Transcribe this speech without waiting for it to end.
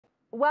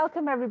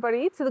Welcome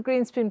everybody to the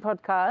Green Spoon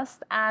podcast,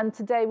 and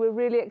today we're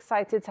really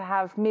excited to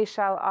have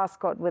Michelle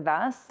Arscott with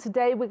us.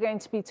 Today we're going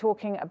to be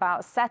talking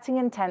about setting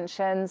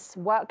intentions,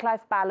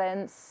 work-life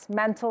balance,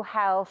 mental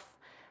health,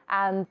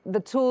 and the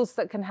tools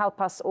that can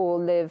help us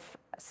all live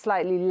a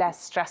slightly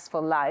less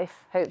stressful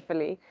life,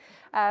 hopefully.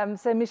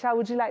 So Michelle,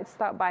 would you like to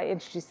start by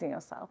introducing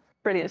yourself?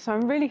 Brilliant. So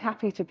I'm really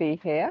happy to be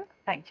here.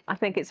 Thank you. I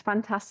think it's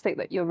fantastic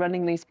that you're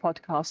running these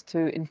podcasts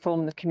to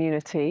inform the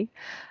community.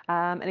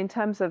 And in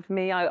terms of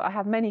me, I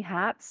have many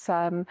hats,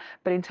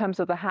 but in terms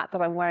of the hat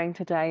that I'm wearing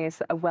today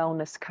is a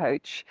wellness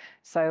coach.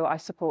 So I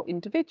support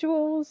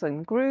individuals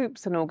and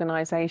groups and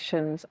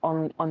organisations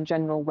on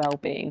general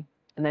well-being,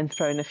 and then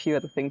throw in a few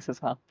other things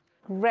as well.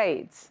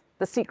 Great.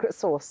 The secret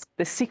sauce.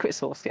 The secret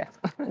sauce, yes.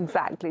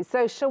 Exactly.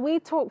 So shall we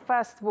talk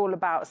first of all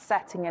about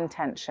setting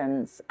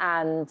intentions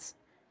and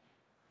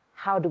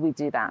how do we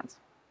do that?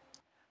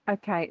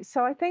 Okay,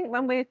 so I think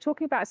when we're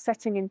talking about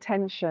setting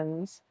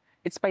intentions,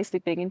 it's basically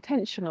being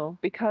intentional,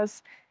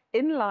 because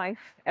in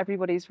life,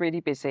 everybody's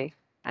really busy.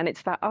 And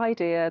it's that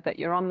idea that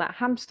you're on that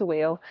hamster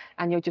wheel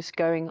and you're just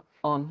going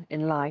on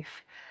in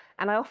life.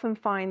 And I often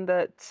find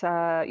that,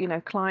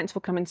 clients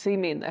will come and see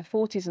me in their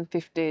 40s and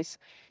 50s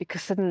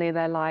because suddenly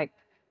they're like,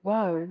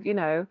 whoa,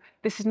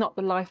 this is not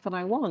the life that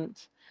I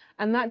want.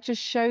 And that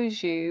just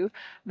shows you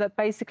that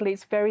basically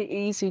it's very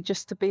easy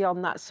just to be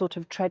on that sort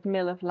of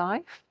treadmill of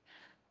life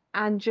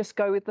and just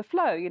go with the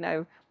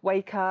flow,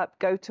 wake up,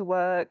 go to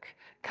work,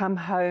 come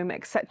home,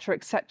 etc.,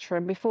 etc.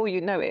 And before you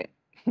know it,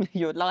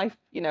 your life,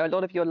 a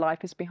lot of your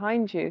life is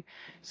behind you.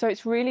 So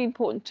it's really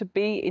important to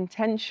be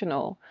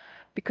intentional,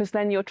 because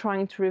then you're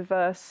trying to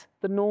reverse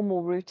the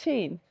normal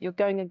routine. You're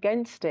going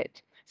against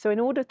it. So in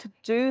order to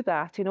do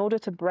that, in order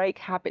to break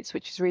habits,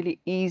 which is really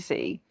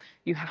easy,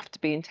 you have to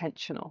be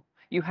intentional.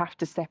 You have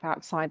to step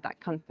outside that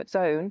comfort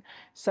zone.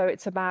 So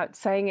it's about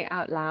saying it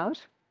out loud,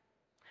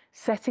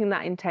 setting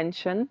that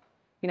intention.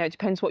 It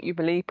depends what you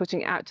believe,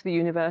 putting it out to the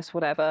universe,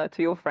 whatever,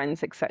 to your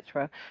friends,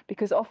 etc.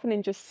 Because often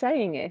in just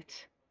saying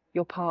it,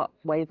 you're part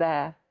way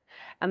there.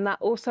 And that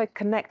also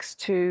connects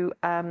to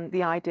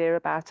the idea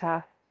about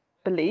our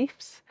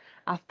beliefs,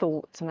 our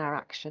thoughts and our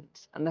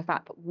actions, and the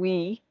fact that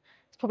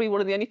it's probably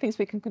one of the only things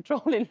we can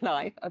control in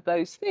life are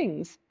those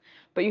things.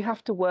 But you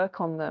have to work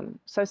on them.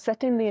 So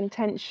setting the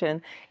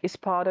intention is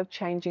part of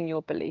changing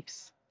your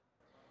beliefs.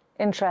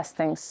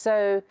 Interesting.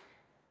 So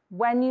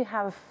when you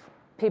have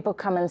people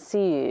come and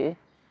see you,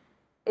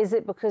 is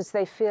it because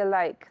they feel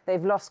like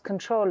they've lost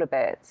control a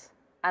bit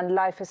and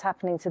life is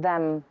happening to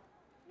them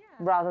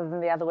rather than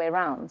the other way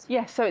around?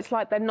 Yeah, so it's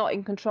like they're not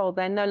in control.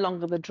 They're no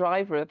longer the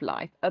driver of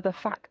life. Other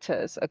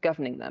factors are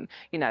governing them.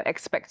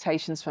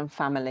 Expectations from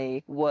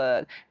family,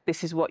 work,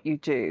 this is what you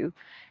do.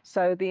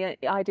 So the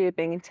idea of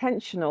being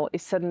intentional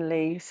is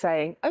suddenly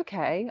saying,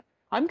 okay,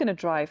 I'm going to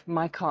drive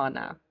my car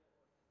now.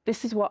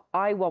 This is what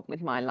I want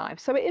with my life.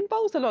 So it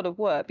involves a lot of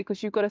work,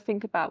 because you've got to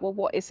think about, well,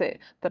 what is it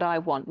that I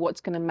want? What's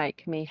going to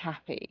make me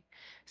happy?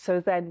 So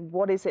then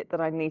what is it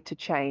that I need to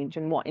change,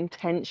 and what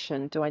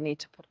intention do I need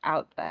to put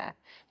out there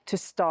to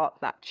start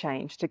that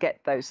change, to get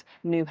those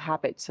new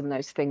habits and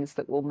those things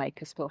that will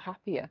make us feel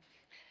happier?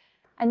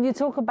 And you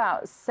talk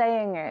about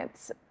saying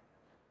it,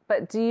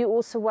 but do you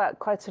also work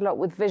quite a lot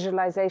with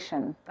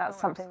visualization? That's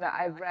something that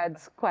I've read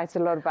quite a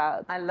lot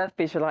about. I love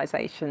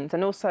visualizations,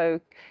 and also,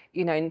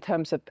 in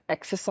terms of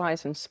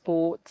exercise and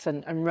sports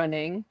and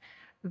running,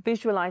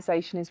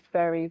 visualization is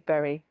very,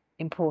 very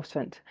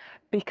important,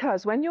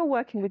 because when you're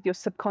working with your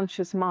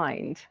subconscious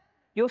mind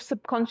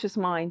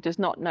does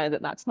not know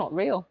that that's not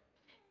real.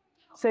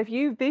 So if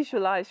you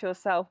visualize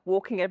yourself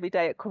walking every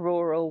day at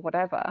Karora or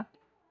whatever,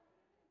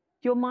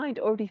 your mind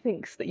already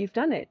thinks that you've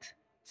done it.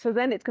 So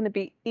then it's going to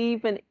be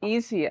even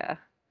easier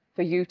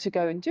for you to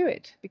go and do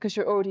it, because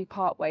you're already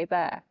part way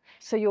there.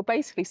 So you're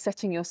basically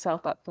setting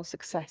yourself up for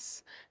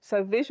success.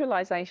 So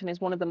visualization is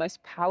one of the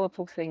most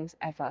powerful things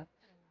ever.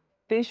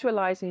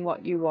 Visualizing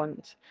what you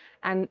want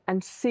and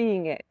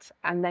seeing it,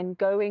 and then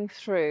going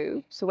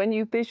through. So when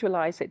you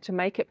visualize it, to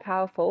make it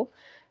powerful,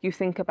 you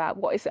think about,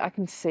 what is it I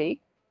can see?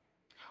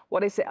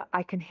 What is it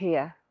I can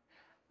hear?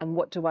 And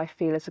what do I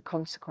feel as a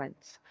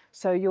consequence?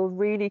 So you're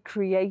really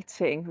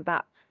creating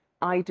that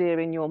idea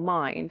in your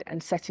mind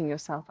and setting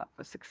yourself up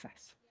for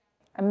success.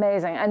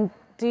 Amazing. And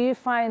do you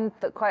find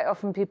that quite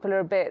often people are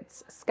a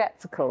bit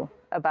skeptical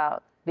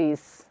about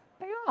these?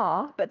 They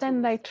are, but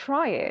then they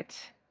try it.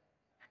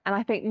 And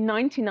I think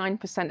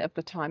 99% of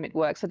the time it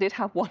works. I did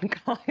have one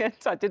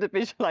client I did a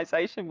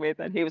visualization with,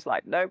 and he was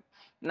like, no,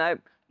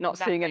 not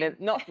seeing it.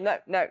 No.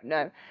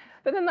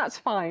 But then that's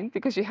fine,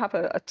 because you have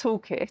a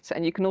toolkit,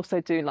 and you can also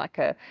do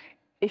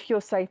if you're,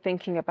 say,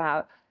 thinking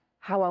about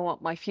how I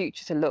want my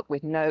future to look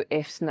with no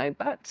ifs, no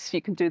buts,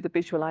 you can do the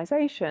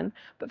visualization.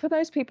 But for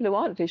those people who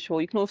aren't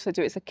visual, you can also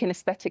do it as a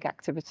kinesthetic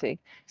activity.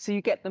 So you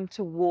get them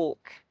to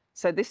walk.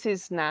 So this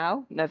is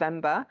now,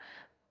 November,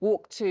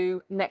 walk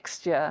to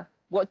next year.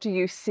 What do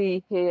you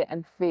see, hear,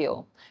 and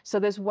feel? So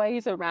there's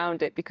ways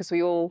around it, because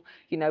we all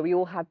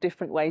have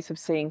different ways of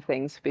seeing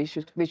things,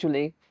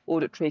 visually,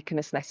 auditory,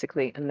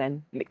 kinesthetically, and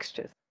then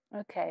mixtures.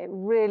 Okay,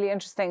 really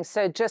interesting.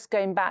 So just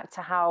going back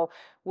to how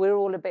we're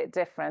all a bit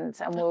different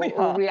and we'll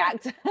all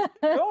react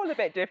We're all a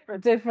bit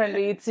different.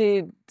 differently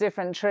to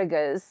different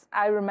triggers.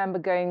 I remember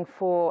going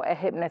for a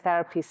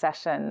hypnotherapy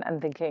session and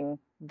thinking,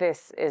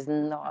 this is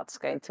not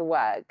going to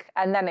work.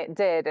 And then it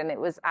did, and it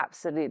was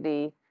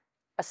absolutely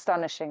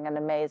astonishing and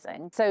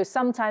amazing. So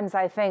sometimes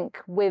I think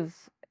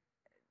with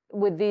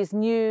these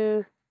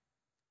new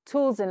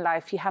tools in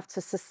life, you have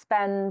to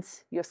suspend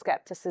your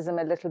skepticism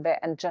a little bit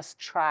and just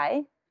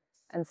try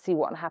and see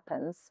what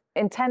happens.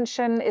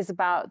 Intention is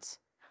about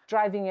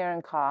driving your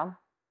own car.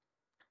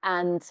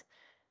 And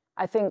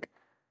I think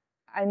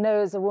I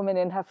know as a woman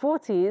in her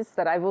 40s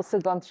that I've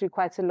also gone through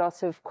quite a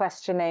lot of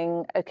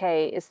questioning,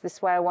 okay, is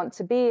this where I want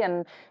to be?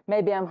 And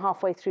maybe I'm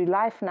halfway through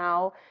life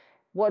now.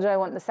 What do I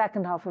want the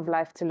second half of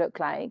life to look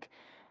like?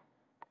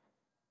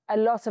 A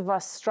lot of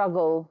us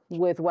struggle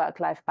with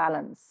work-life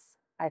balance,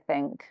 I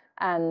think.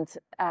 And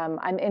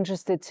I'm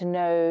interested to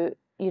know,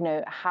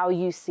 how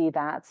you see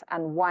that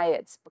and why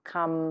it's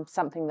become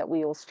something that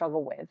we all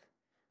struggle with.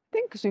 I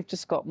think because we've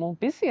just got more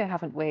busier,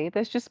 haven't we?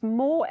 There's just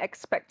more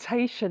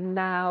expectation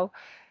now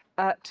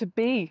to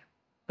be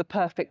the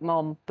perfect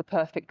mom, the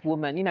perfect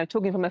woman,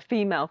 talking from a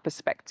female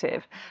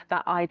perspective,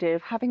 that idea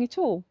of having it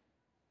all,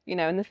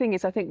 and the thing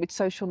is, I think with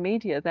social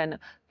media, then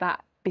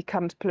that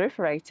becomes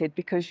proliferated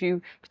because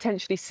you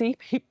potentially see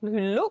people who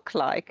look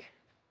like,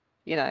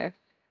 their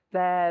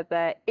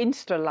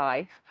Insta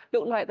life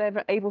look like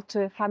they're able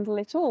to handle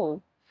it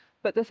all.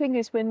 But the thing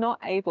is, we're not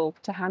able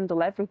to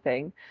handle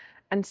everything.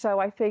 And so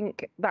I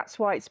think that's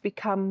why it's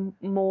become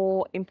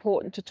more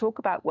important to talk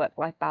about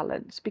work-life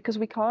balance, because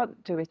we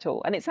can't do it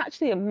all. And it's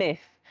actually a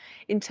myth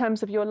in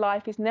terms of your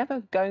life is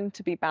never going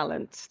to be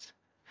balanced.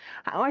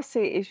 How I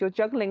see it is you're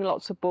juggling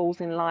lots of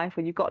balls in life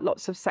or you've got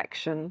lots of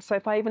sections. So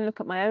if I even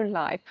look at my own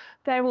life,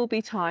 there will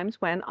be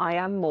times when I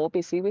am more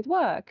busy with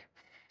work.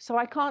 So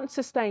I can't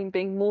sustain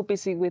being more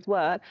busy with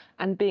work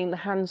and being the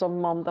hands-on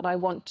mom that I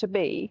want to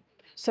be.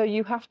 So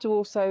you have to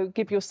also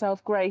give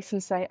yourself grace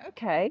and say,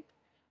 okay,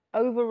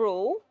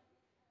 overall,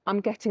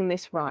 I'm getting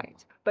this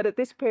right. But at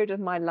this period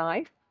of my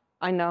life,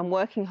 I know I'm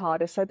working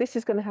harder, so this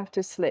is going to have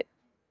to slip.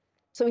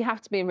 So we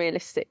have to be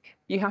realistic.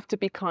 You have to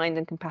be kind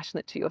and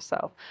compassionate to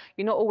yourself.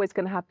 You're not always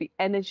going to have the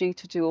energy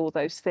to do all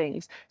those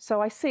things.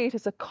 So I see it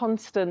as a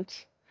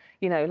constant,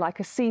 like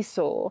a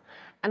seesaw.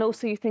 And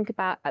also you think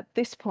about at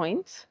this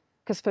point,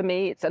 because for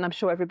me, and I'm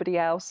sure everybody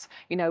else,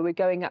 we're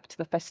going up to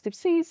the festive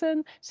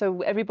season.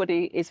 So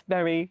everybody is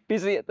very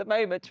busy at the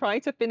moment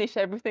trying to finish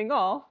everything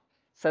off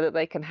so that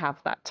they can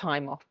have that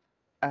time off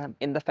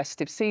in the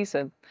festive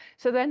season.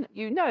 So then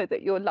you know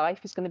that your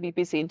life is going to be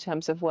busy in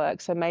terms of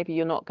work. So maybe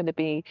you're not going to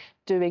be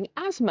doing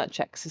as much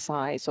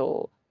exercise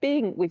or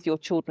being with your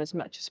children as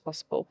much as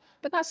possible.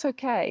 But that's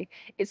okay.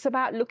 It's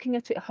about looking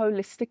at it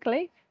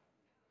holistically.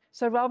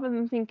 So rather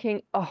than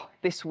thinking, oh,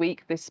 this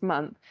week, this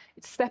month,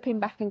 it's stepping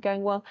back and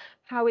going, well,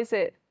 how is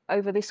it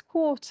over this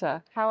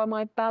quarter? How am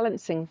I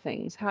balancing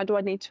things? How do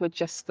I need to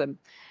adjust them?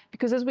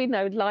 Because as we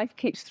know, life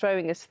keeps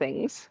throwing us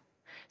things.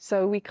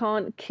 So we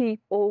can't keep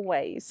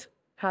always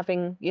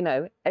having,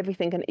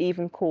 everything an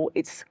even call.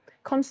 It's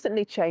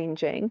constantly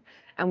changing,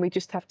 and we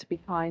just have to be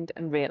kind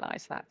and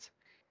realize that.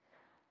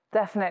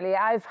 Definitely.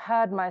 I've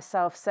heard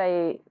myself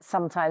say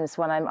sometimes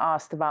when I'm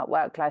asked about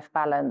work-life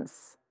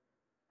balance,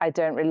 I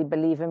don't really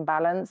believe in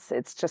balance.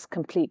 It's just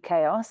complete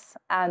chaos.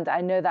 And I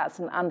know that's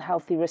an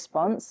unhealthy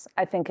response.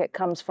 I think it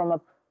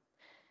probably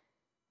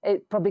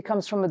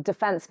comes from a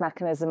defense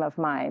mechanism of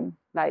mine.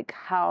 Like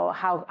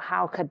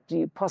how could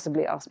you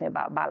possibly ask me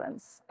about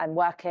balance? I'm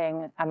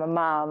working, I'm a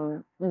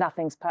mom,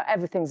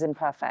 everything's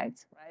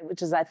imperfect, right?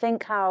 Which is, I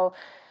think, how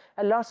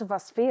a lot of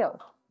us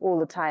feel all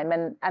the time.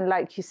 And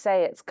like you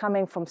say, it's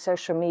coming from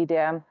social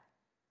media,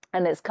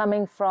 and it's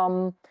coming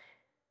from,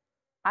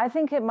 I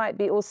think it might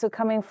be also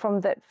coming from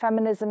that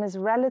feminism is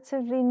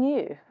relatively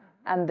new,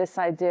 and this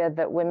idea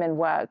that women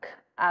work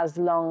as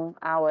long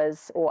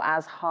hours or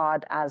as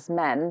hard as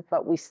men,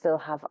 but we still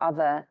have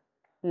other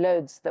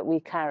loads that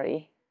we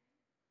carry.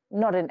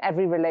 Not in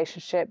every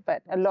relationship,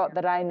 but a lot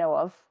that I know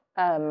of.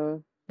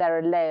 There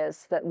are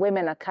layers that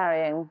women are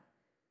carrying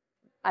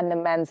and the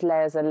men's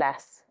layers are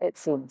less, it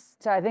seems.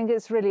 So I think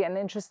it's really an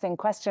interesting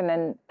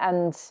question.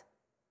 And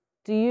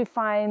do you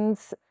find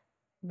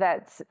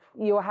that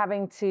you're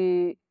having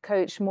to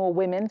coach more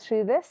women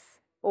through this,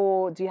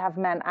 or do you have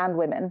men and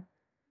women?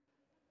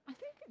 I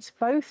think it's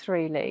both,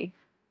 really.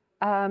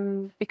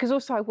 Because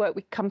also I work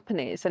with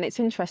companies, and it's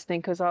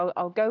interesting because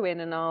I'll go in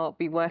and I'll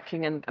be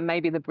working and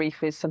maybe the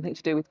brief is something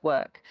to do with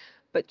work.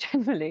 But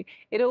generally,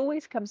 it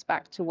always comes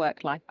back to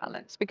work-life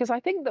balance, because I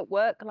think that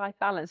work-life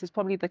balance is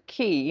probably the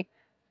key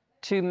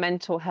to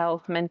mental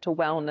health, mental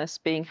wellness,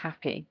 being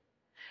happy.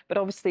 But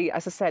obviously,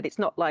 as I said, it's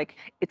not like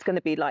it's going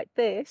to be like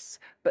this,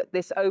 but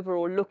this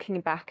overall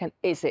looking back and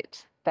is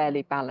it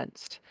fairly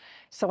balanced?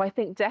 So I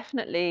think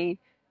definitely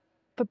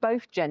for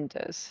both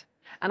genders.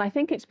 And I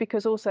think it's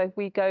because also if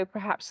we go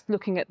perhaps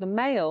looking at the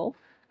male,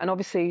 and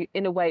obviously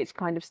in a way it's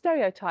kind of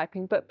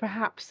stereotyping, but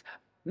perhaps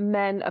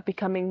men are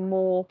becoming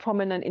more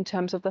prominent in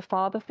terms of the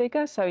father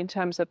figure. So in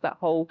terms of that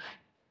whole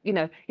you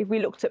know, if we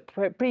looked at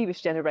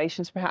previous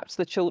generations, perhaps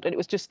the children, it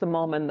was just the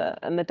mom and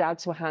the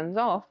dads were hands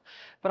off.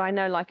 But I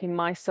know, like in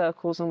my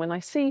circles and when I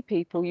see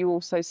people, you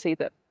also see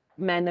that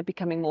men are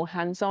becoming more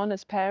hands on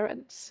as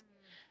parents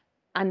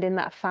and in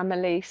that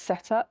family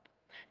setup.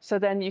 So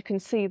then you can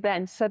see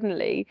then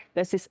suddenly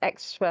there's this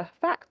extra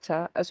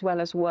factor as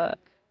well as work.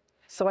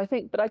 So I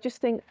think, but I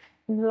just think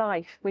in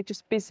life, we're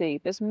just busy.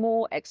 There's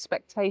more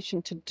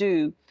expectation to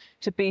do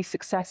to be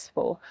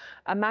successful.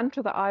 A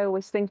mantra that I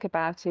always think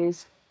about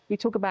is, we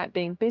talk about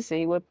being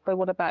busy, but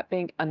what about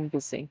being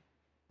unbusy?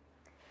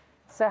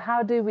 So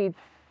how do we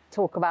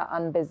talk about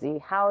unbusy?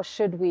 How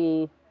should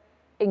we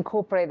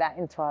incorporate that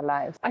into our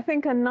lives? I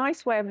think a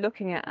nice way of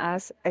looking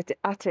at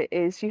it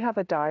is, you have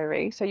a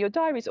diary. So your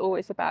diary is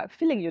always about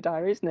filling your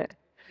diary, isn't it?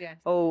 Yes.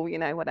 Or, you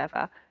know,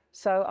 whatever.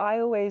 So I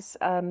always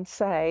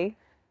say,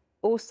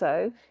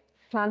 also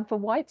plan for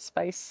white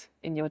space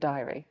in your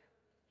diary.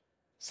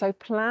 So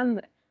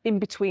plan in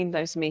between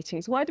those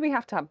meetings. Why do we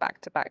have to have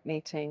back-to-back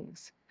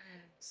meetings?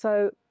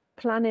 So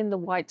plan in the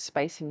white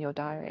space in your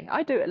diary.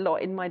 I do it a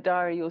lot. In my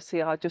diary, you'll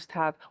see I'll just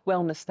have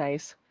wellness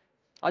days.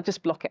 I'll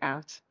just block it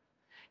out.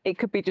 It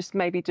could be just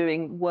maybe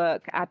doing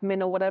work,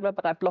 admin or whatever,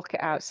 but I block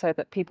it out so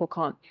that people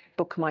can't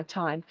book my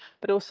time.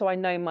 But also I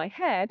know in my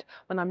head,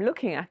 when I'm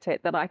looking at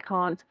it, that I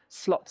can't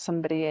slot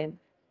somebody in.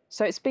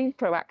 So it's being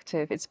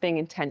proactive, it's being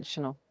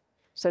intentional.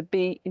 So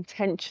be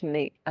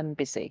intentionally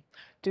unbusy.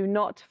 Do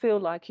not feel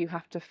like you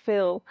have to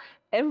fill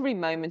every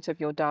moment of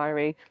your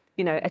diary,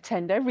 you know,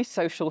 attend every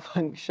social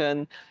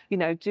function, you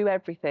know, do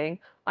everything.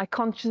 I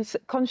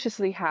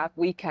consciously have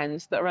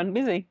weekends that are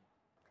unbusy.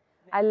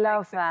 I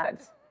love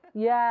that.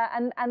 Yeah,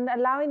 and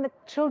allowing the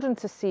children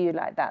to see you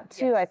like that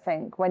too, yes. I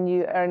think, when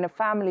you are in a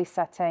family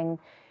setting,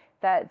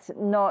 that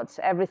not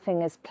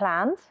everything is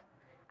planned.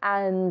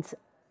 And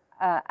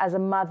as a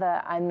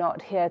mother, I'm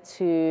not here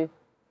to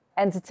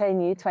entertain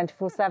you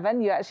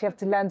 24/7. You actually have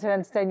to learn to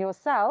entertain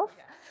yourself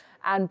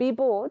and be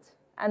bored.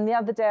 And the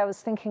other day I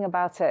was thinking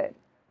about it.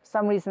 For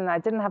some reason, I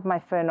didn't have my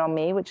phone on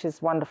me, which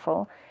is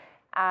wonderful.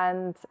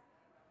 And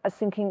I was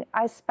thinking,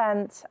 I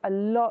spent a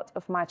lot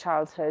of my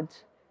childhood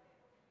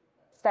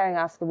staring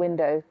out the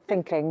window,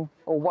 thinking,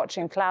 or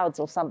watching clouds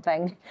or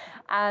something.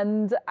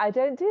 And I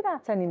don't do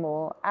that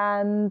anymore.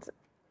 And,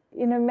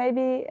 you know,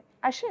 maybe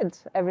I should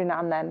every now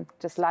and then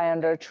just lie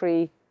under a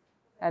tree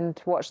and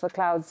watch the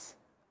clouds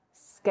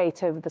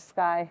skate over the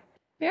sky.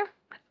 Yeah.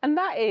 And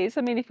that is,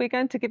 I mean, if we're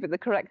going to give it the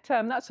correct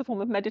term, that's a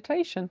form of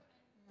meditation.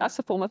 That's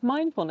a form of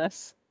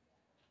mindfulness,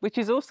 which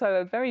is also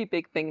a very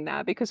big thing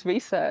now, because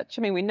research,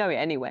 I mean, we know it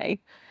anyway,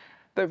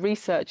 but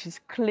research is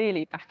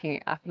clearly backing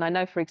it up. And I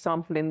know, for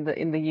example, in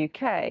the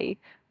UK,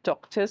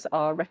 doctors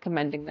are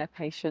recommending their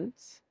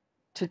patients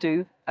to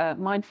do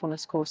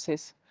mindfulness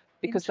courses,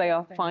 because they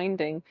are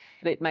finding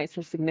that it makes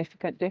a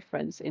significant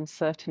difference in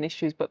certain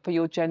issues, but for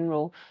your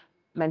general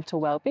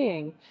mental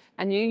well-being.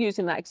 And you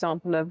using that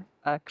example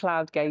of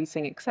cloud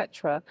gazing,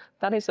 etc.,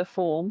 that is a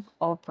form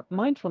of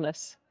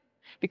mindfulness,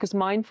 because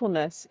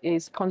mindfulness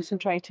is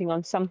concentrating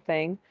on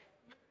something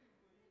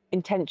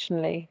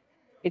intentionally.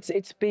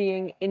 It's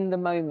being in the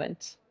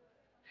moment,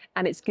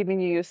 and it's giving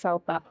you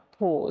yourself that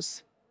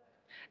pause.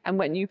 And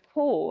when you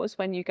pause,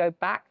 when you go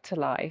back to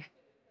life,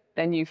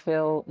 then you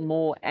feel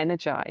more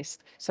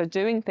energized. So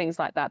doing things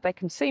like that, they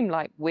can seem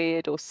like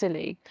weird or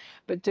silly,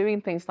 but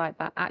doing things like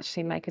that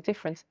actually make a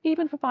difference,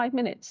 even for 5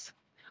 minutes.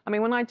 I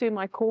mean, when I do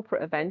my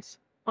corporate events,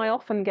 I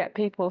often get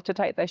people to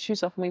take their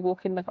shoes off and we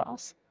walk in the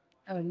grass.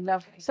 Oh,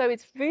 lovely. So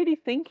it's really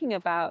thinking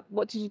about,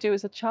 what did you do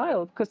as a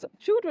child? Because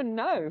children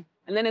know.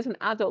 And then as an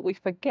adult, we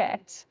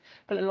forget.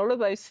 But a lot of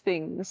those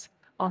things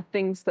are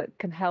things that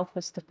can help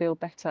us to feel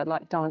better,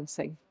 like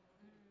dancing,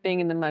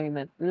 being in the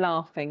moment,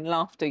 laughing,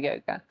 laughter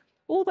yoga.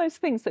 All those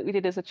things that we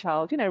did as a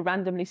child, you know,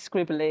 randomly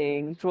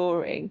scribbling,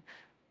 drawing,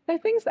 they're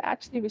things that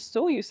actually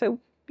restore you. So,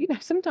 you know,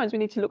 sometimes we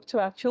need to look to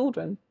our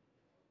children.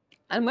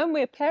 And when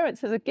we're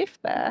parents, there's a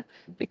gift there,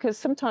 because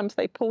sometimes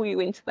they pull you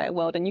into their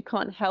world and you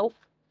can't help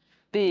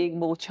being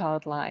more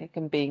childlike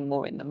and being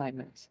more in the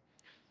moment,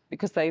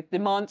 because they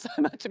demand so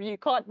much of you. You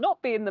can't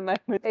not be in the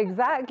moment.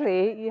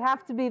 Exactly. You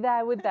have to be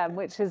there with them,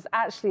 which is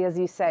actually, as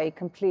you say,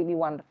 completely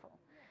wonderful.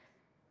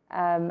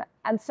 And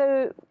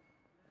so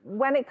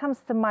when it comes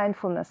to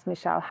mindfulness,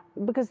 Michelle,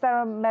 because there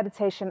are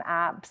meditation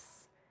apps,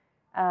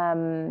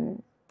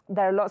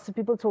 there are lots of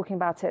people talking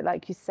about it,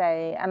 like you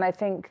say, and I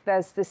think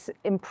there's this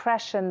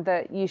impression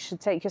that you should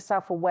take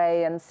yourself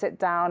away and sit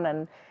down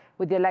and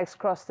with your legs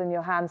crossed and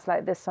your hands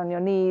like this on your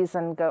knees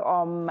and go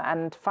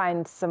and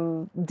find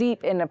some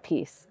deep inner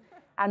peace.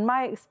 And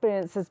my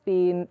experience has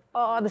been,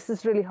 oh, this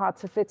is really hard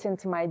to fit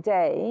into my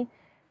day.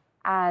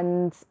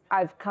 And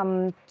I've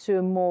come to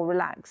a more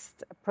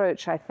relaxed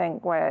approach, I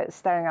think, where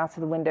staring out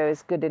of the window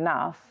is good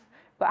enough.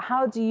 But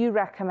how do you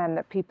recommend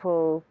that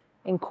people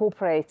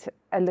incorporate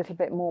a little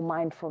bit more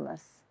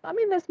mindfulness? I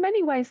mean, there's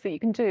many ways that you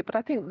can do it, but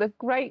I think the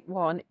great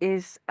one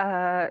is,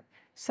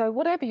 so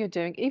whatever you're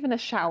doing, even a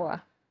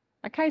shower.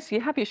 Okay, so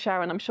you have your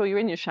shower, and I'm sure you're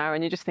in your shower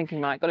and you're just thinking,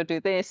 right, got to do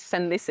this,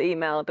 send this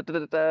email, da, da,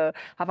 da, da,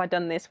 have I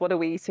done this? What are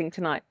we eating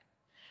tonight?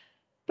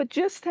 But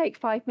just take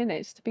 5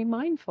 minutes to be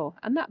mindful.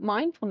 And that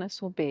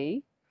mindfulness will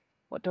be,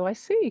 what do I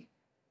see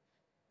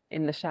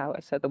in the shower?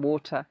 So the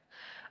water.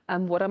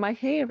 And what am I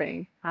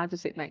hearing? How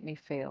does it make me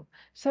feel?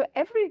 So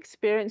every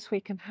experience we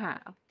can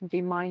have can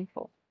be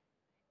mindful.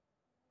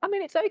 I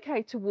mean, it's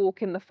okay to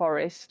walk in the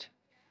forest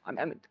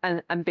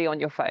and be on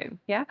your phone,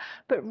 yeah?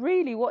 But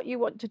really what you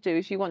want to do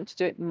is you want to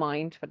do it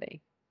mindfully.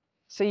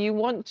 So you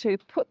want to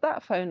put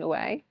that phone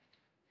away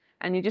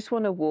and you just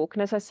want to walk.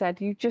 And as I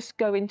said, you just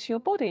go into your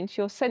body,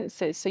 into your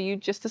senses. So you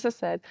just, as I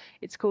said,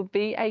 it's called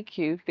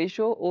VAQ,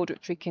 visual,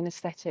 auditory,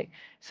 kinesthetic.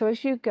 So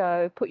as you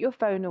go, put your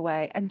phone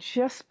away and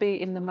just be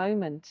in the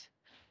moment.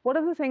 What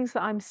are the things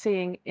that I'm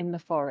seeing in the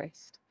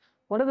forest?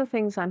 What are the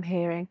things I'm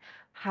hearing?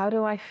 How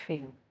do I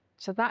feel?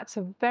 So that's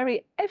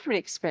every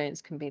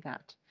experience can be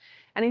that.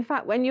 And in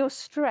fact, when you're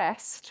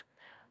stressed,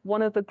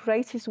 one of the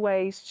greatest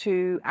ways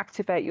to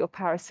activate your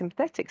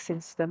parasympathetic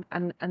system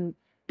and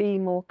be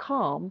more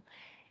calm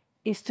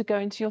is to go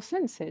into your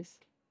senses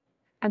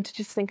and to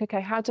just think,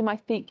 okay, how do my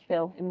feet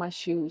feel in my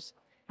shoes?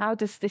 How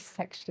does this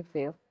texture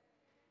feel?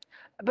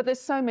 But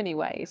there's so many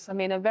ways. I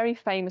mean, a very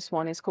famous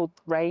one is called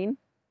Rain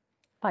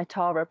by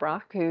Tara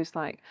Brach, who's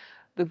like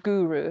the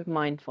guru of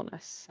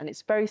mindfulness. And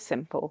it's very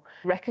simple.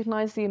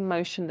 Recognize the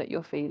emotion that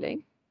you're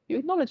feeling. You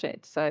acknowledge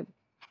it. So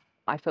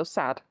I feel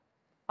sad.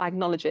 I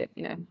acknowledge it,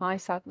 my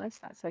sadness,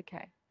 that's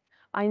okay.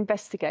 I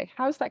investigate.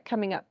 How's that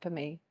coming up for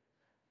me?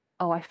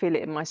 Oh, I feel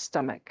it in my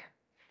stomach.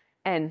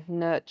 N,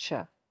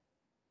 nurture.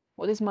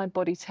 What is my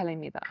body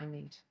telling me that I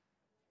need?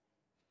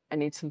 I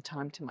need some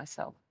time to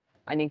myself.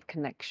 I need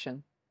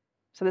connection.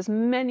 So there's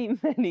many,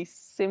 many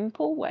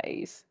simple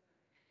ways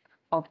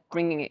of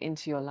bringing it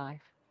into your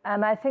life.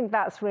 And I think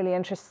that's really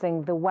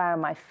interesting, the where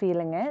am I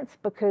feeling it?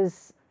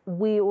 Because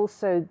we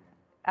also,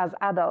 as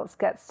adults,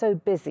 get so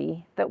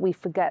busy that we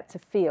forget to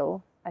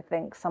feel, I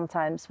think,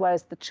 sometimes,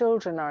 whereas the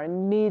children are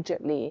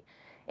immediately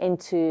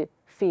into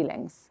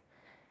feelings.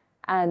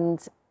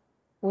 And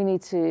we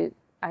need to,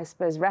 I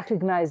suppose,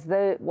 recognize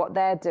what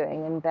they're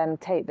doing and then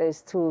take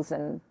those tools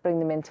and bring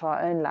them into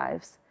our own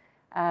lives,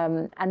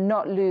 and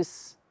not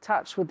lose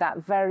touch with that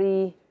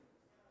very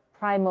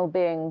primal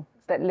being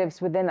that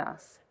lives within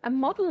us. And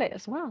model it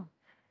as well.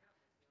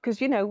 Because,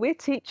 we're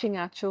teaching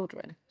our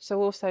children.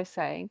 So also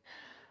saying,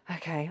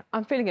 okay,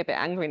 I'm feeling a bit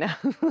angry now.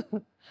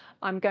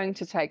 I'm going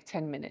to take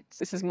 10 minutes.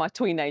 This is my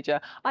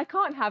teenager. I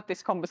can't have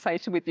this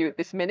conversation with you at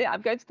this minute.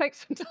 I'm going to take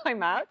some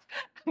time out.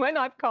 When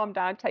I've calmed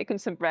down, taken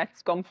some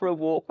breaths, gone for a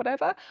walk,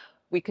 whatever,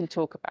 we can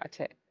talk about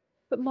it.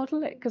 But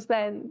model it, because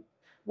then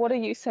what are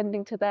you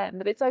sending to them?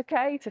 That it's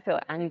okay to feel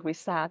angry,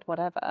 sad,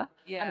 whatever.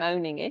 Yeah. I'm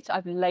owning it.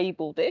 I've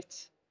labeled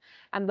it.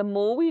 And the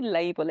more we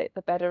label it,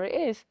 the better it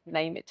is.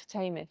 Name it to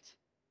tame it.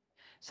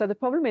 So the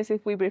problem is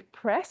if we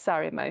repress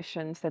our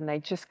emotions, then they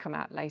just come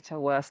out later,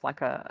 worse,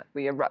 like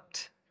we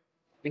erupt,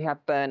 we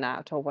have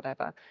burnout or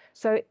whatever.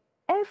 So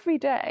every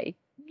day,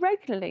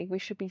 regularly, we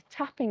should be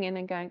tapping in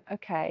and going,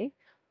 okay,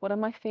 what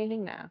am I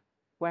feeling now?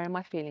 Where am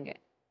I feeling it?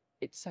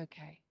 It's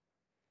okay.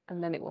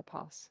 And then it will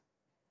pass.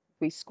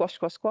 We squash,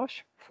 squash,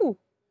 squash, whew,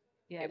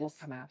 yes. It will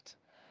come out.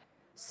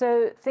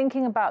 So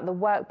thinking about the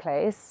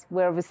workplace,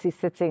 we're obviously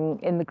sitting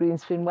in the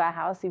Greenspoon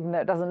warehouse, even though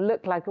it doesn't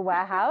look like a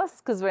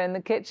warehouse because we're in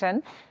the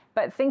kitchen.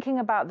 But thinking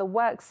about the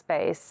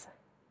workspace,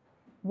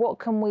 what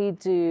can we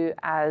do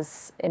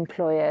as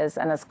employers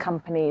and as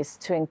companies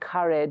to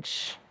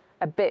encourage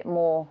a bit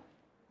more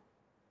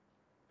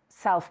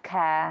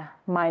self-care,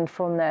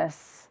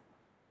 mindfulness,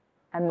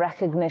 and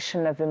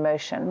recognition of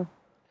emotion?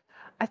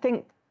 I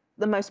think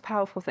the most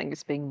powerful thing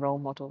is being role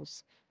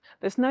models.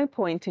 There's no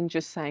point in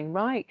just saying,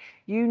 right,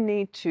 you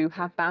need to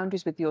have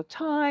boundaries with your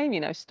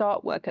time,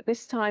 start work at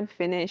this time,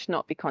 finish,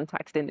 not be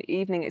contacted in the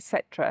evening,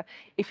 etc.,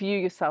 if you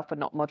yourself are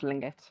not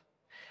modeling it.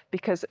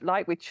 Because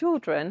like with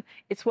children,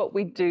 it's what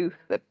we do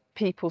that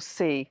people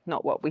see,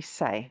 not what we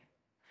say.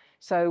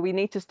 So we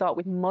need to start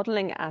with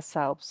modeling it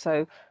ourselves.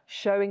 So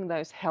showing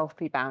those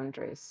healthy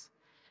boundaries,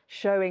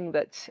 showing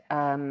that,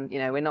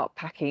 we're not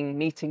packing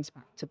meetings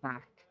back to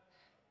back.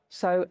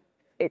 So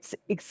it's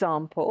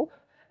example.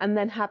 And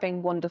then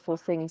having wonderful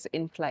things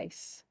in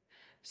place.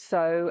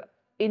 So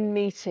in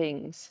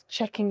meetings,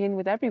 checking in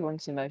with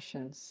everyone's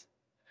emotions.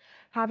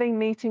 Having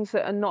meetings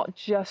that are not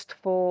just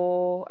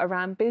for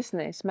around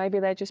business. Maybe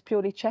they're just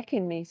purely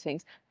check-in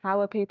meetings. How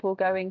are people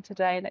going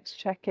today? Let's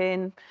check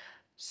in.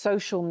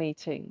 Social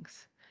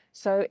meetings.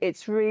 So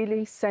it's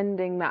really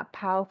sending that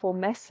powerful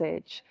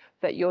message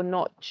that you're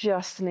not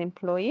just an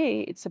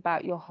employee, it's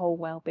about your whole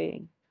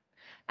well-being.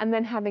 And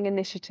then having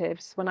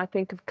initiatives. When I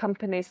think of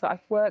companies that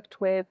I've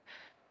worked with,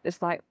 there's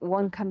like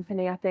one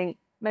company, I think,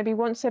 maybe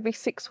once every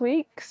 6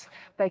 weeks,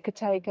 they could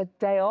take a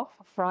day off,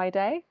 a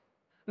Friday.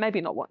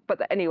 Maybe not one,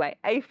 but anyway,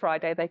 a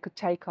Friday they could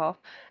take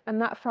off. And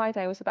that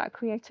Friday was about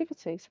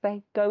creativity. So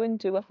they go and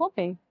do a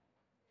hobby.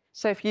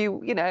 So if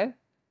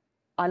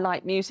I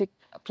like music,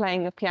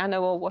 playing a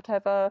piano or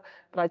whatever,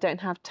 but I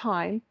don't have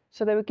time.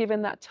 So they were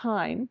given that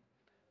time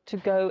to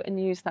go and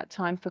use that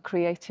time for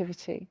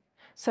creativity.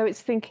 So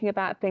it's thinking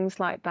about things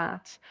like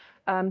that.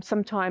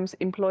 Sometimes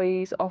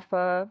employees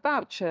offer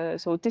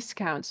vouchers or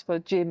discounts for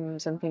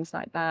gyms and things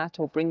like that,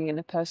 or bringing in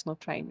a personal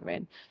trainer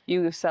in.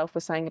 You yourself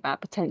were saying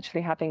about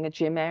potentially having a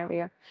gym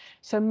area.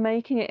 So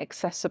making it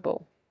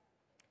accessible.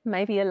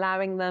 Maybe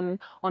allowing them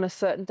on a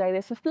certain day,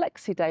 there's a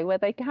flexi day where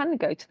they can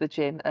go to the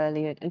gym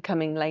early and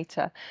come in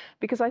later.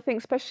 Because I think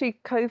especially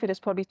COVID has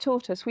probably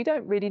taught us we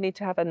don't really need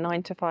to have a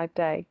 9 to 5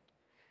 day.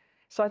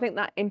 So I think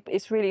that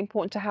it's really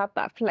important to have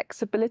that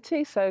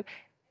flexibility. So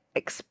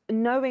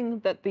knowing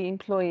that the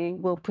employee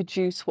will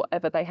produce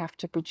whatever they have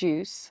to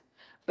produce,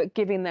 but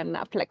giving them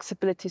that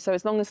flexibility. So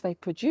as long as they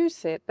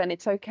produce it, then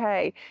it's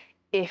okay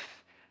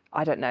if,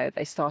 I don't know,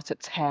 they start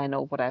at 10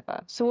 or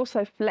whatever. So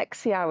also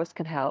flexi hours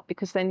can help,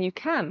 because then you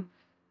can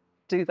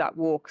do that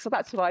walk. So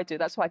that's what I do.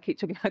 That's why I keep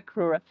talking about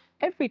Karura.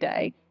 Every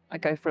day I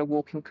go for a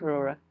walk in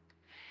Karura.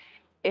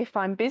 If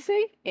I'm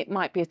busy, it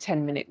might be a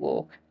 10-minute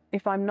walk.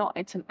 If I'm not,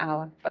 it's an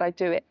hour, but I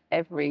do it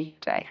every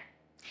day.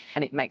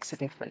 And it makes a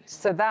difference.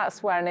 So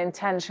that's where an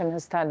intention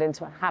has turned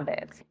into a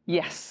habit.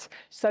 Yes.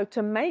 So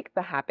to make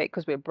the habit,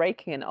 because we're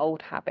breaking an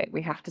old habit,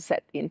 we have to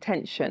set the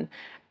intention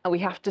and we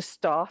have to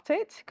start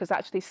it, because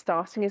actually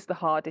starting is the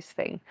hardest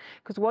thing.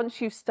 Because once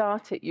you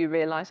start it, you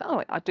realize,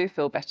 oh, I do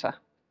feel better.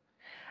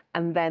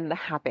 And then the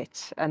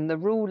habit. And the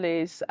rule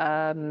is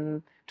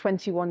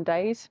 21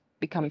 days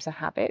becomes a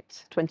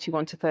habit,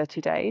 21 to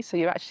 30 days. So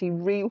you're actually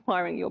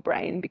rewiring your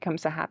brain,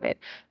 becomes a habit.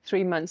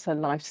 3 months, a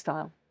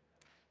lifestyle.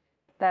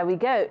 There we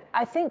go.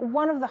 I think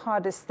one of the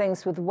hardest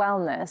things with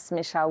wellness,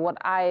 Michelle,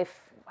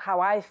 how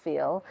I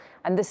feel,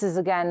 and this is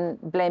again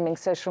blaming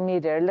social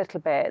media a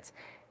little bit,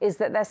 is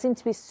that there seem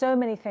to be so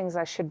many things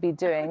I should be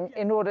doing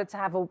in order to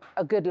have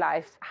a good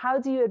life. How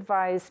do you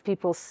advise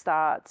people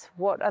start?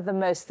 What are the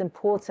most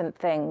important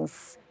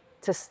things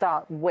to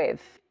start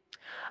with?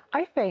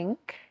 I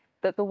think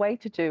that the way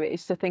to do it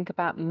is to think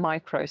about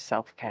micro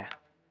self-care.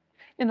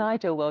 In an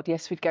ideal world,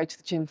 yes, we'd go to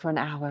the gym for an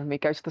hour and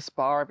we'd go to the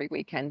spa every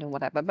weekend and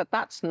whatever, but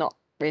that's not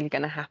really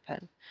going to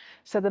happen.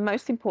 So the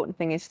most important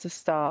thing is to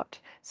start.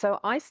 So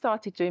I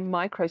started doing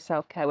micro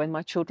self-care when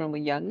my children were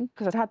young,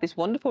 because I'd had this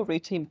wonderful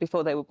routine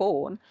before they were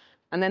born,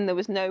 and then there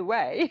was no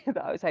way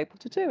that I was able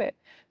to do it.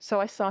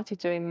 So I started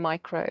doing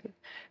micro.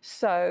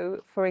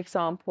 So for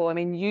example, I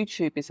mean,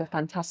 YouTube is a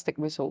fantastic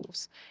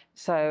resource.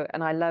 So,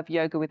 and I love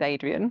Yoga with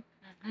Adrienne.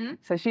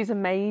 So she's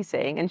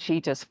amazing, and she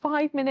does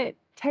 5-minute,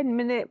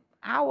 10-minute,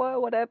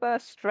 hour, whatever,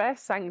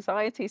 stress,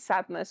 anxiety,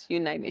 sadness, you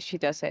name it, she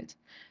does it.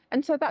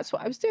 And so that's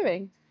what I was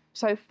doing.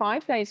 So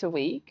 5 days a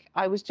week,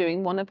 I was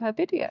doing one of her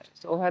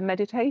videos or her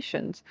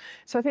meditations.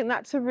 So I think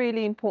that's a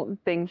really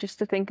important thing, just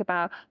to think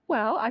about,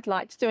 well, I'd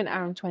like to do an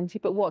hour and 20,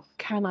 but what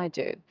can I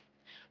do?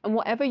 And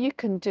whatever you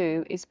can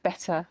do is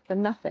better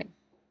than nothing.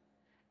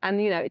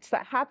 And, you know, it's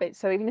that habit.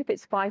 So even if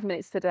it's 5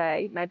 minutes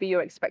today, maybe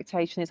your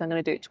expectation is I'm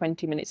going to do it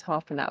 20 minutes,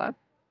 half an hour.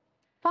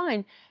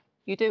 Fine.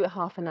 You do it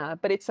half an hour,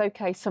 but it's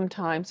okay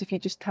sometimes if you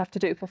just have to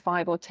do it for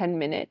 5 or 10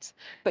 minutes.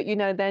 But, you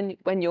know, then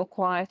when you're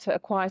quieter, a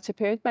quieter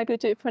period, maybe you'll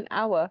do it for an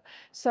hour.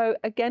 So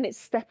again, it's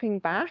stepping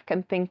back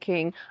and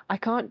thinking, I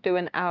can't do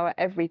an hour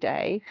every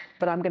day,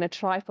 but I'm going to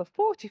try for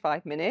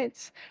 45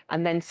 minutes.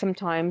 And then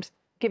sometimes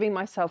giving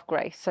myself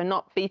grace. So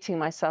not beating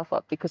myself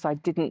up because I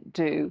didn't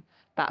do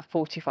that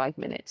 45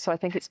 minutes. So I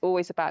think it's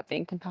always about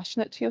being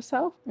compassionate to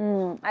yourself.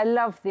 I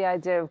love the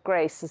idea of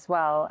grace as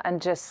well,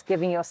 and just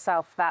giving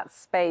yourself that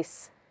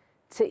space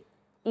to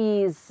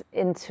ease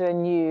into a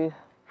new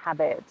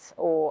habit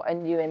or a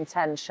new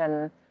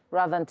intention,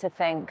 rather than to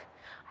think,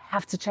 I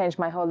have to change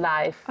my whole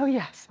life. Oh,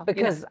 yes.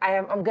 Because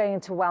I'm going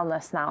into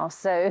wellness now,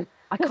 so...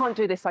 I can't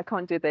do this, I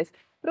can't do this.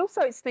 But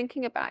also it's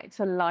thinking about it's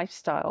a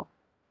lifestyle.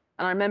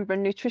 And I remember a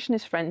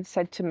nutritionist friend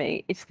said to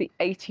me, it's the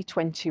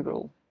 80-20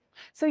 rule.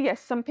 So yes,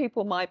 some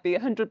people might be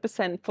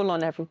 100% full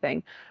on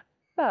everything,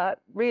 but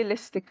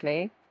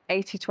realistically,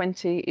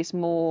 80-20 is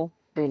more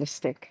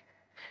realistic.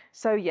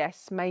 So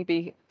yes,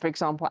 maybe, for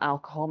example,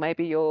 alcohol,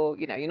 maybe you're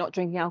not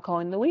drinking alcohol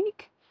in the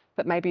week,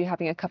 but maybe you're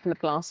having a couple of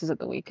glasses at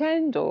the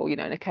weekend, or, you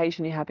know, an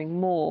occasion you're having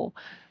more.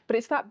 But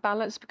it's that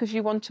balance, because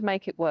you want to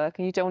make it work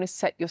and you don't want to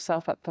set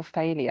yourself up for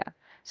failure.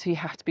 So you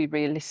have to be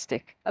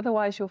realistic.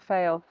 Otherwise you'll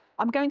fail.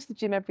 I'm going to the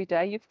gym every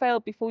day. You've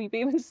failed before you've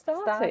even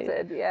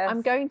started. Yes.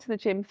 I'm going to the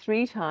gym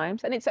 3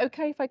 times, and it's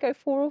okay if I go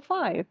 4 or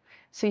 5.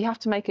 So you have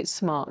to make it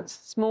smart,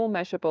 small,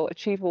 measurable,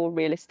 achievable,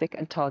 realistic,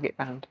 and target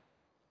bound.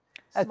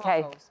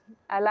 Okay,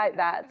 I like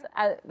that.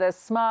 There's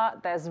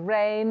SMART, there's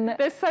RAIN.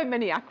 There's so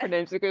many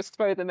acronyms, we're going to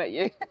throw them at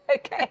you.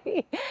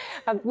 Okay,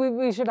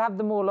 we should have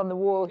them all on the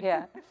wall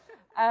here.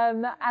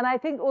 And I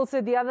think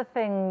also the other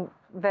thing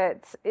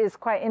that is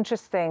quite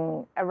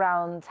interesting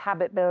around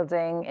habit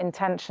building,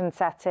 intention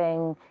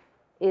setting,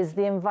 is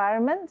the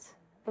environment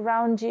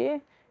around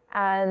you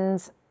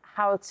and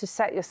how to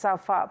set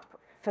yourself up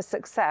for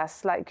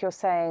success. Like you're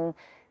saying,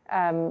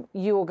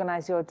 you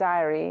organize your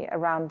diary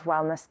around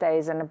wellness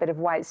days and a bit of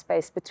white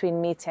space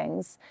between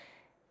meetings.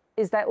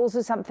 Is there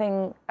also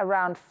something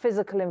around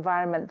physical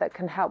environment that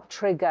can help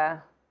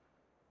trigger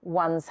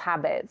one's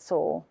habits?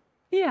 Or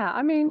yeah,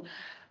 I mean,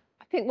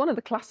 I think one of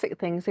the classic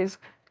things is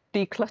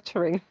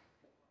decluttering.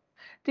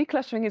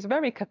 Decluttering is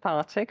very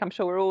cathartic. I'm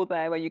sure we're all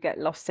there where you get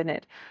lost in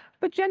it.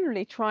 But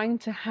generally trying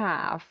to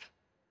have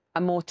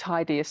a more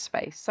tidier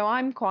space. So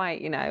I'm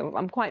quite,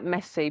 I'm quite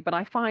messy, but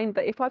I find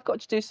that if I've got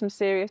to do some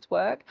serious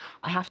work,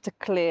 I have to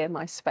clear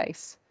my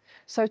space.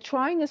 So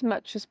trying as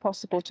much as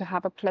possible to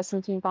have a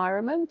pleasant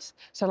environment.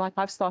 So like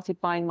I've started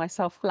buying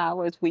myself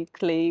flowers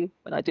weekly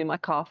when I do my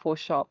Carrefour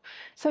shop.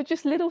 So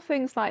just little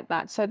things like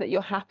that so that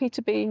you're happy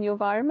to be in your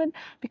environment,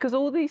 because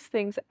all these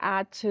things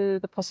add to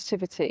the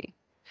positivity.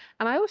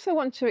 And I also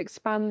want to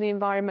expand the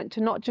environment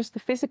to not just the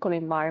physical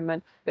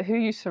environment, but who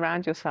you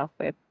surround yourself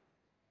with.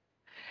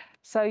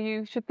 So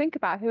you should think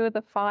about who are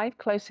the 5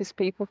 closest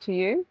people to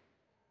you,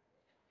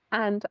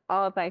 and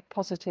are they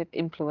positive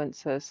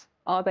influencers?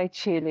 Are they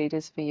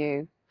cheerleaders for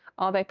you?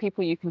 Are they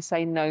people you can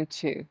say no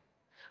to?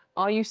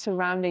 Are you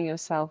surrounding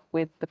yourself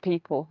with the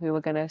people who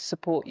are going to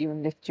support you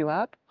and lift you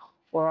up?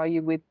 Or are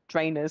you with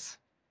drainers?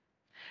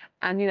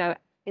 And,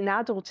 in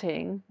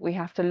adulting, we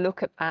have to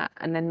look at that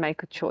and then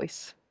make a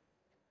choice.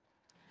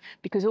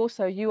 Because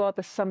also you are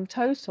the sum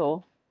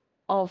total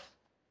of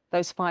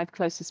those 5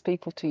 closest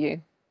people to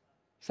you.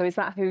 So is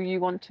that who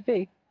you want to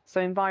be? So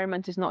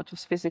environment is not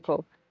just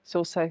physical. It's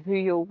also who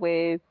you're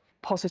with,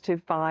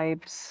 positive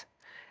vibes.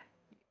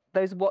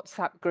 Those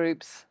WhatsApp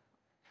groups,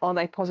 are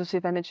they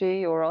positive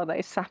energy or are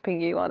they sapping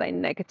you? Are they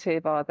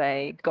negative? Are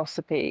they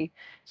gossipy?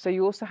 So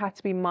you also have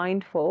to be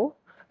mindful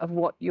of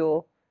what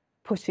you're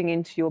putting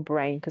into your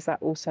brain, because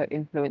that also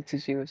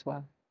influences you as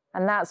well.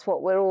 And that's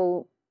what we're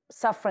all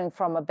suffering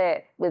from a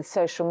bit with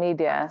social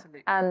media.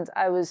 Absolutely. And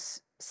I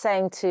was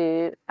saying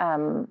to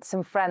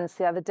some friends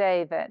the other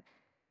day that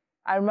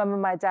I remember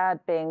my dad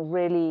being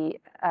really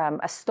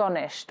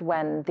astonished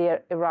when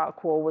the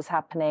Iraq war was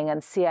happening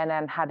and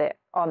CNN had it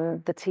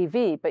on the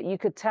TV, but you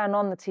could turn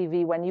on the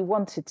TV when you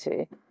wanted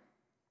to.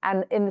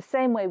 And in the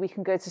same way, we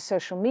can go to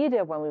social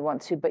media when we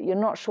want to, but you're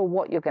not sure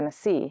what you're going to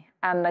see.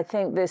 And I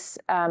think this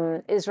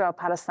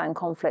Israel-Palestine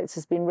conflict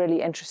has been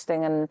really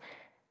interesting and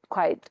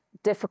quite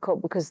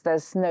difficult because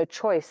there's no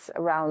choice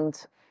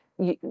around.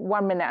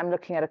 One minute I'm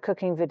looking at a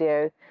cooking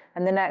video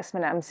and the next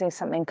minute I'm seeing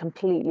something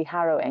completely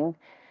harrowing.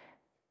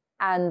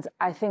 And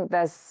I think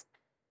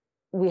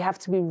we have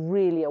to be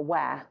really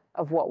aware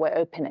of what we're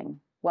opening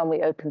when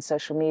we open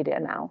social media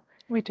now.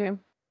 We do.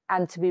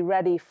 And to be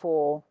ready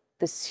for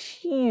this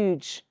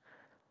huge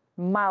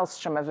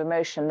maelstrom of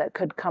emotion that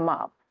could come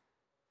up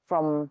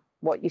from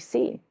what you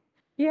see.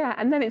 Yeah,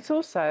 and then it's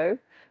also,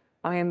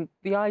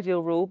 the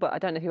ideal rule, but I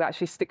don't know who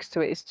actually sticks to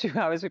it, is 2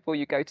 hours before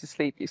you go to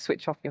sleep, you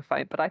switch off your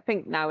phone. But I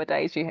think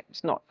nowadays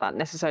it's not that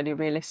necessarily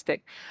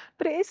realistic.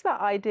 But it is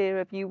that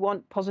idea of you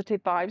want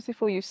positive vibes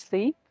before you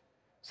sleep.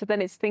 So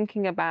then it's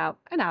thinking about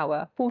an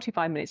hour,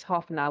 45 minutes,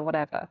 half an hour,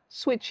 whatever,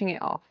 switching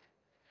it off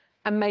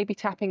and maybe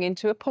tapping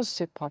into a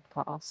positive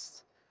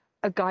podcast,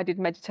 a guided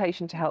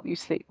meditation to help you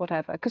sleep,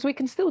 whatever, because we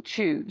can still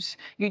choose.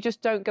 You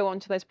just don't go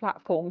onto those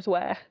platforms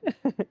where,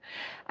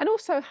 and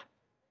also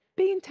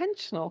be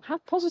intentional,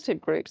 have positive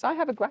groups. I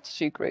have a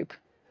gratitude group.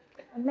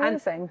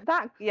 Amazing.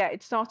 And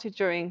it started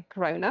during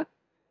Corona.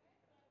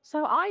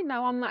 So I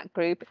know on that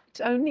group, it's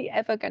only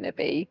ever going to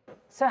be.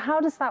 So how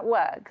does that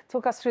work?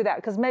 Talk us through that,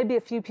 because maybe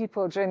a few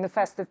people during the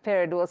festive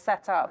period will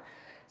set up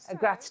a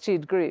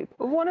gratitude group.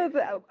 One of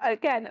the,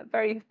 again, a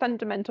very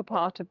fundamental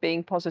part of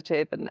being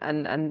positive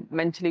and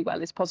mentally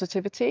well is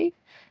positivity,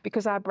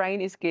 because our brain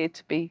is geared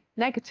to be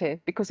negative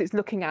because it's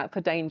looking out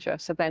for danger.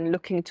 So then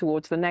looking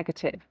towards the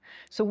negative.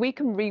 So we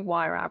can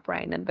rewire our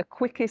brain, and the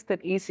quickest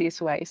and easiest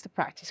way is to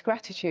practice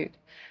gratitude.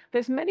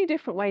 There's many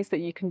different ways that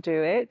you can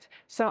do it.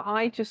 So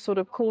I just sort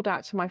of called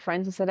out to my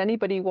friends and said,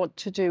 anybody want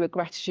to do a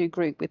gratitude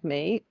group with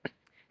me?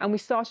 And we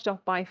started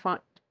off by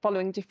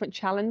following different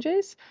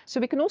challenges. So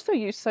we can also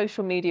use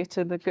social media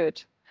to the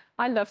good.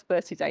 I love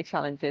 30-day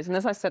challenges. And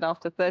as I said,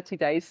 after 30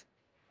 days,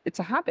 it's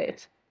a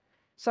habit.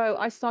 So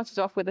I started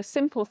off with a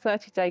simple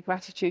 30-day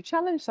gratitude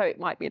challenge. So it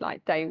might be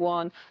like day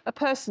 1, a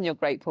person you're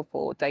grateful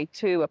for. Day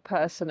 2, a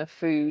person, a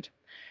food.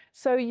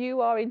 So you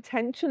are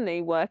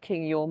intentionally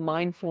working your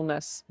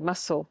mindfulness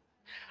muscle.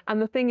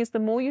 And the thing is, the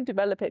more you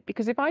develop it,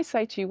 because if I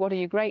say to you, what are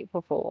you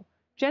grateful for?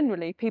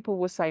 Generally, people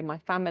will say my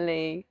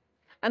family.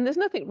 And there's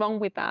nothing wrong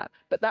with that,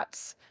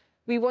 but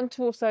we want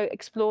to also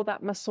explore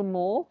that muscle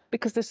more,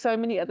 because there's so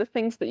many other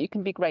things that you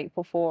can be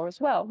grateful for as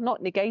well,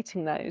 not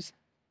negating those.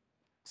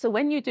 So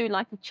when you do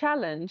like a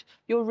challenge,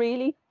 you're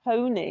really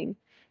honing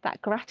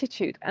that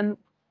gratitude and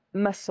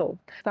muscle.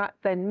 That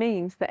then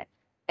means that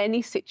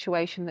any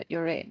situation that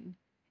you're in,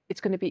 it's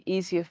going to be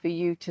easier for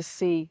you to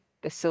see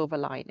the silver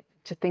lining,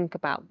 to think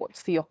about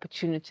what's the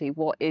opportunity,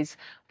 what is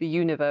the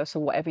universe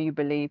or whatever you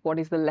believe, what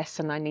is the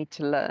lesson I need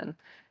to learn.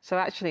 So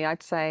actually,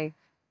 I'd say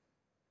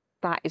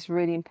that is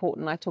really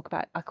important.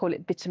 I call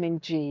it vitamin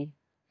G.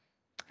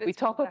 We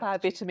talk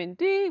about vitamin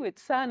D with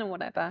sun and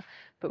whatever,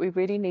 but we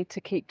really need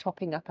to keep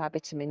topping up our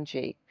vitamin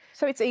G.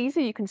 So it's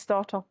easy. You can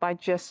start off by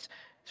just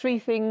 3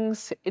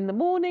 things in the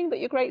morning that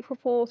you're grateful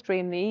for, 3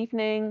 in the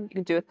evening. You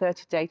can do a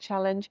 30-day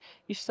challenge.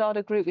 You start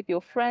a group with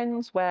your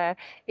friends where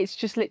it's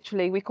just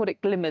literally, we call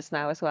it glimmers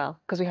now as well,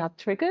 because we have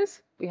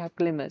triggers, we have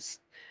glimmers.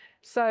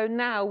 So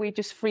now we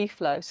just free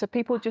flow. So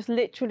people just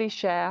literally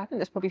share. I think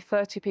there's probably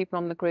 30 people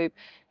on the group.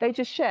 They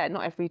just share,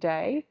 not every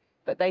day,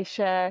 but they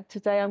share,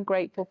 today I'm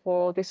grateful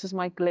for, this is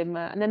my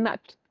glimmer. And then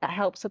that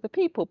helps other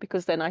people,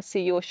 because then I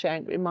see your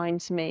sharing, it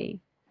reminds me.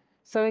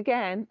 So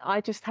again, I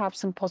just have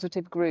some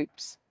positive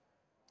groups.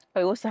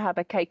 I also have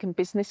a cake and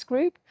business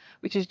group,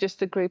 which is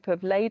just a group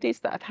of ladies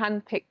that I've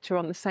handpicked who are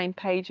on the same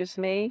page as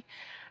me.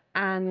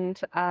 And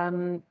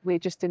we're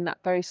just in that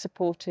very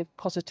supportive,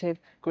 positive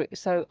group.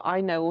 So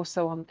I know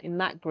also in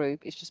that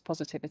group, it's just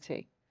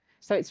positivity.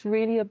 So it's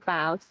really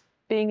about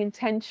being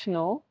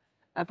intentional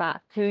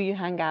about who you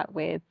hang out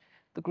with,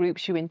 the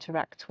groups you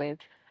interact with,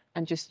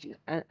 and just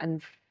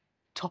and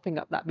topping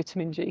up that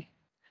vitamin G.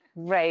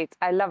 Great,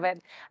 I love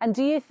it. And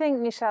do you think,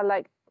 Michelle,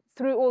 like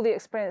through all the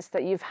experience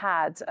that you've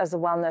had as a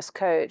wellness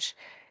coach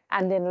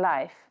and in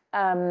life,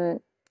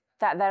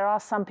 that there are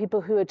some people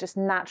who are just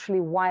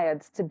naturally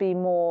wired to be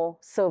more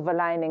silver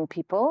lining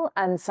people,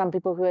 and some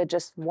people who are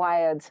just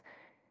wired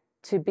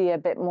to be a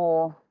bit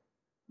more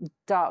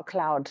dark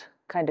cloud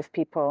kind of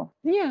people?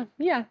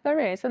 Yeah, there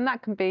is. And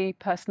that can be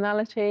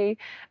personality,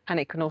 and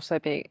it can also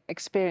be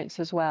experience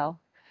as well.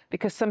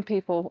 Because some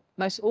people,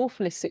 most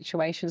awfulest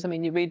situations, I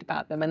mean, you read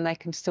about them and they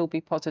can still be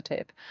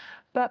positive.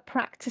 But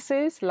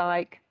practices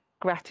like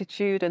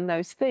gratitude and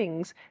those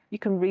things, you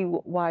can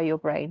rewire your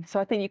brain. So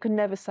I think you can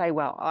never say,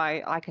 well,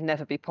 I can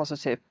never be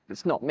positive,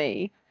 it's not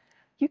me.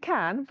 You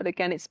can, but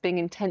again, it's being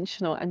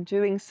intentional and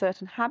doing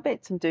certain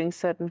habits and doing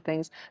certain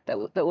things that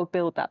will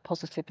build that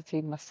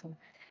positivity muscle.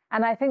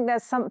 And I think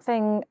there's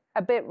something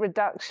a bit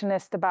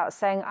reductionist about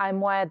saying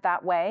I'm wired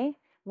that way.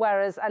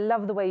 Whereas I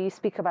love the way you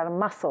speak about a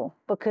muscle,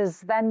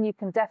 because then you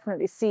can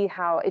definitely see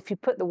how if you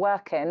put the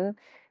work in,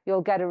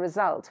 you'll get a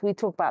result. We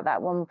talk about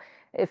that when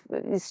if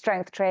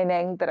strength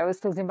training that I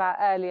was talking about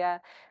earlier.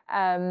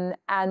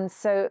 And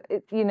so,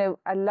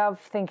 I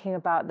love thinking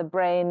about the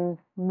brain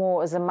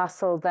more as a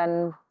muscle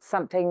than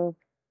something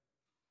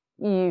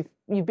you've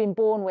been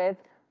born with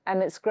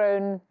and it's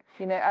grown.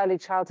 Early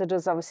childhood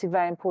is obviously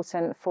very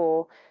important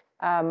for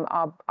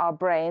our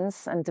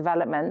brains and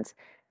development.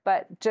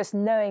 But just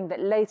knowing that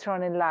later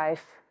on in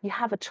life, you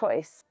have a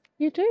choice.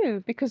 You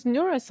do, because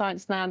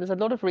neuroscience now, there's a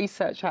lot of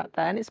research out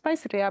there, and it's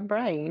basically our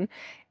brain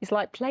is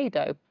like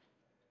Play-Doh.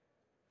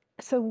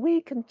 So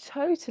we can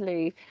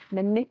totally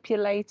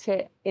manipulate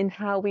it in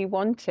how we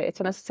want it.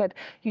 And as I said,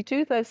 you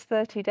do those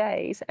 30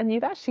 days and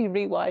you've actually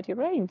rewired your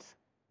brains.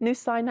 New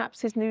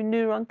synapses, new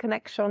neuron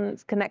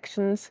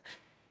connections.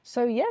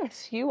 So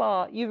yes, you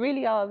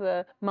really are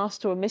the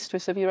master or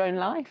mistress of your own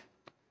life.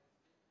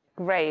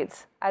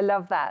 Great. I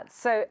love that.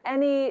 So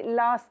any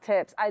last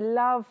tips? I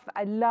love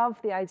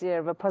the idea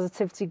of a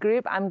positivity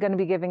group. I'm going to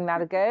be giving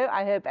that a go.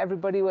 I hope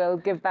everybody will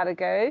give that a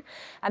go.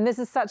 And this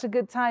is such a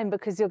good time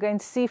because you're going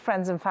to see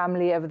friends and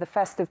family over the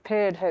festive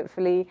period,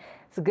 hopefully.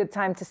 It's a good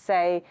time to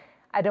say,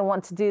 I don't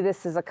want to do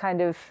this as a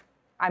kind of,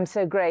 I'm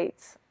so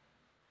great,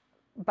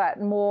 but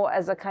more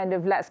as a kind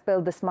of, let's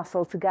build this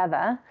muscle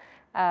together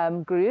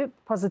group,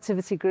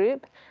 positivity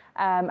group,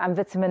 and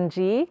vitamin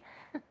G.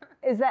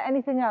 Is there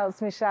anything else,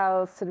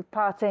 Michelle, sort of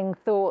parting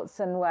thoughts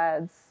and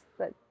words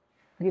that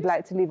you'd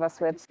like to leave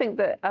us with? I think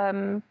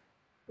that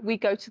we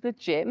go to the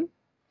gym,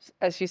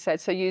 as you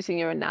said, so using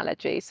your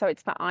analogy. So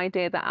it's that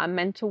idea that our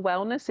mental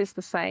wellness is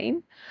the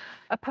same.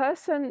 A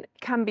person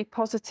can be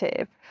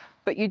positive,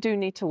 but you do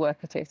need to work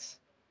at it.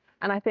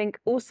 And I think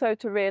also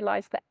to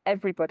realise that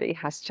everybody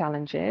has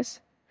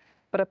challenges,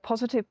 but a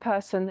positive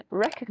person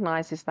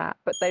recognises that,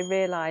 but they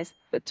realise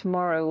that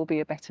tomorrow will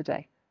be a better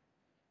day.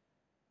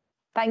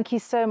 Thank you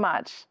so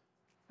much.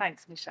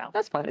 Thanks, Michelle.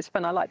 That's fine. It's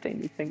fun. I like doing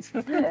these things.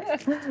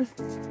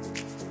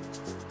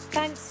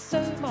 Thanks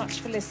so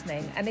much for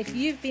listening. And if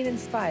you've been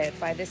inspired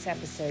by this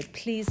episode,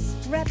 please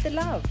spread the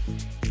love.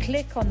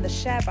 Click on the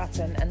share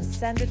button and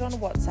send it on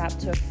WhatsApp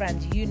to a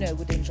friend you know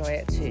would enjoy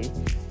it too.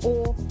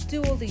 Or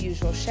do all the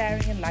usual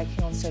sharing and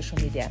liking on social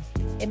media.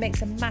 It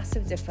makes a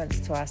massive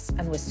difference to us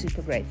and we're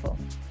super grateful.